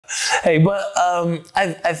Hey, but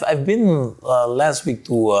I've been last week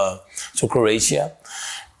to Croatia.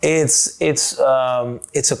 It's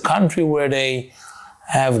a country where they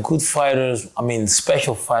have good fighters. I mean,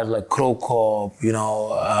 special fighters like Krokop, you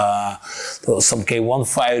know, some K1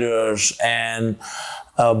 fighters, and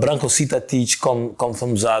Branko Citatic come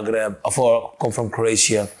from Zagreb, or come from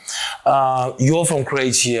Croatia. You're from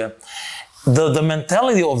Croatia. The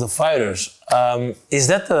mentality of the fighters, is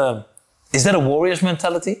that a warrior's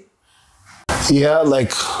mentality? Yeah,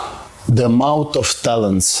 like the amount of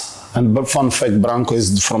talents. And but fun fact, Branko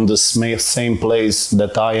is from the same place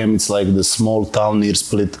that I am. It's like the small town near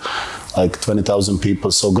Split, like 20,000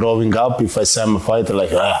 people. So growing up, if I say I'm a fighter,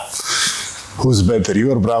 like, who's better,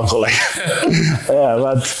 you or Branko? Like, yeah,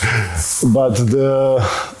 but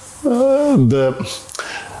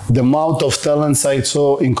the amount of talents I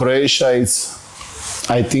saw in Croatia,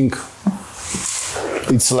 I think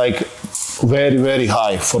it's like very, very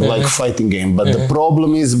high for like fighting game. But the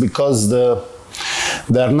problem is because there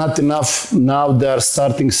are not enough. Now they are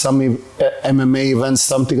starting some MMA events,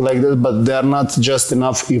 something like that, but there are not just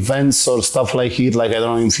enough events or stuff like it, like, I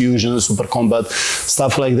don't know, Infusion, SUPERKOMBAT,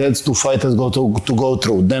 stuff like that to fighters to go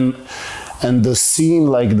through. Then, and the scene,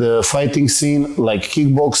 like the fighting scene, like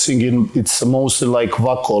kickboxing, it's mostly like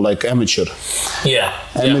Vako, like amateur. Yeah.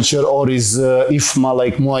 Amateur, or is IFMA,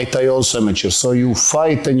 like Muay Thai, also amateur. So you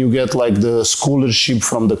fight and you get like the scholarship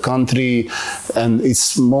from the country, and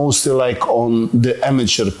it's mostly like on the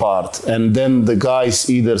amateur part. And then the guys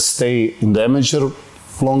either stay in the amateur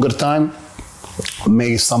longer time,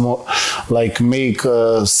 make some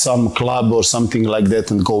some club or something like that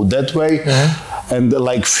and go that way. And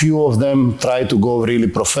like few of them try to go really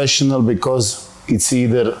professional because it's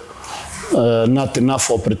either not enough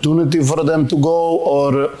opportunity for them to go,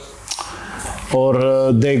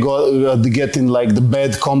 or they get in like the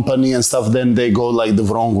bad company and stuff, then they go like the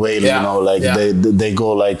wrong way, you know, like they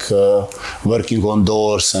go like working on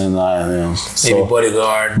doors and maybe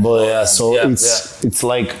bodyguard. But yeah, so it's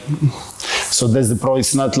like, so that's the pro.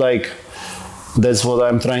 It's not like, that's what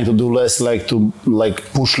I'm trying to do, less like to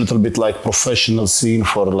like push a little bit like professional scene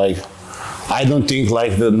for like, I don't think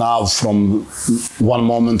like now from one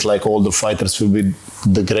moment like all the fighters will be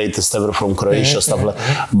the greatest ever from Croatia, stuff like,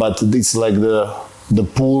 but it's like the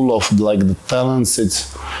pool of like the talents,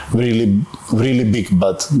 it's really, really big,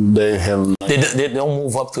 but they have... They don't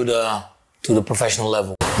move up to the professional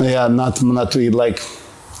level. Yeah, not really, like,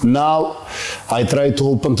 now I try to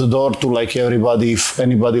open the door to like everybody. If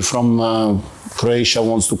anybody from Croatia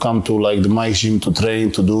wants to come to like my gym to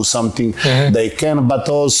train, to do something, they can. But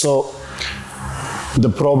also the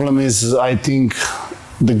problem is, I think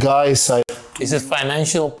the guys... Is it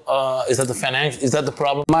financial? Is that the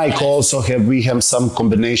problem? Mike also we have some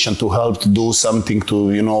combination to help to do something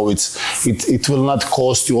to, you know, it will not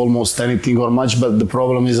cost you almost anything or much, but the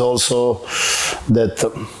problem is also that,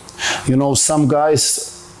 you know, some guys,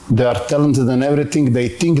 they are talented and everything. They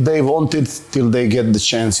think they want it till they get the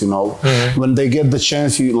chance, you know. When they get the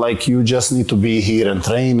chance, you just need to be here and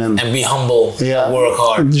train and be humble. Yeah, work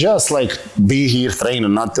hard. Just like be here, train,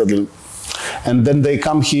 and not. And then they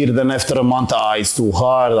come here. Then after a month, it's too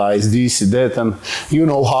hard. It's this, that, and you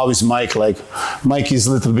know how is Mike. Like Mike is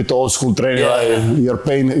a little bit old school trainer. Like, your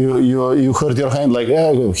pain, you hurt your hand. Like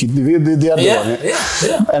hit the other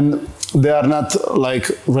one. And they are not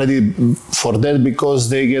like ready for that because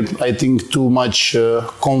they get, I think, too much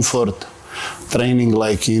comfort training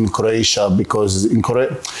like in Croatia, because in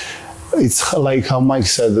Croatia it's like how Mike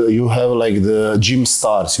said, you have like the gym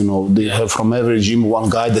stars, you know, they have from every gym one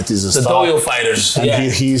guy that is a star. The dojo fighters.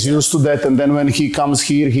 And he's used to that, and then when he comes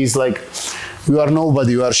here, he's like, you are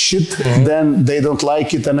nobody, you are shit. Then they don't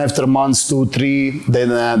like it, and after months, 2, 3, then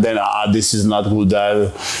this is not good.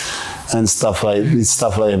 And stuff like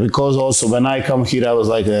that. Because also when I come here, I was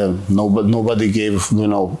like, nobody gave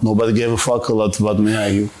a fuck a lot about me.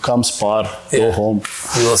 You come spar, go home.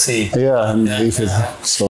 You will see. Yeah, and if it so.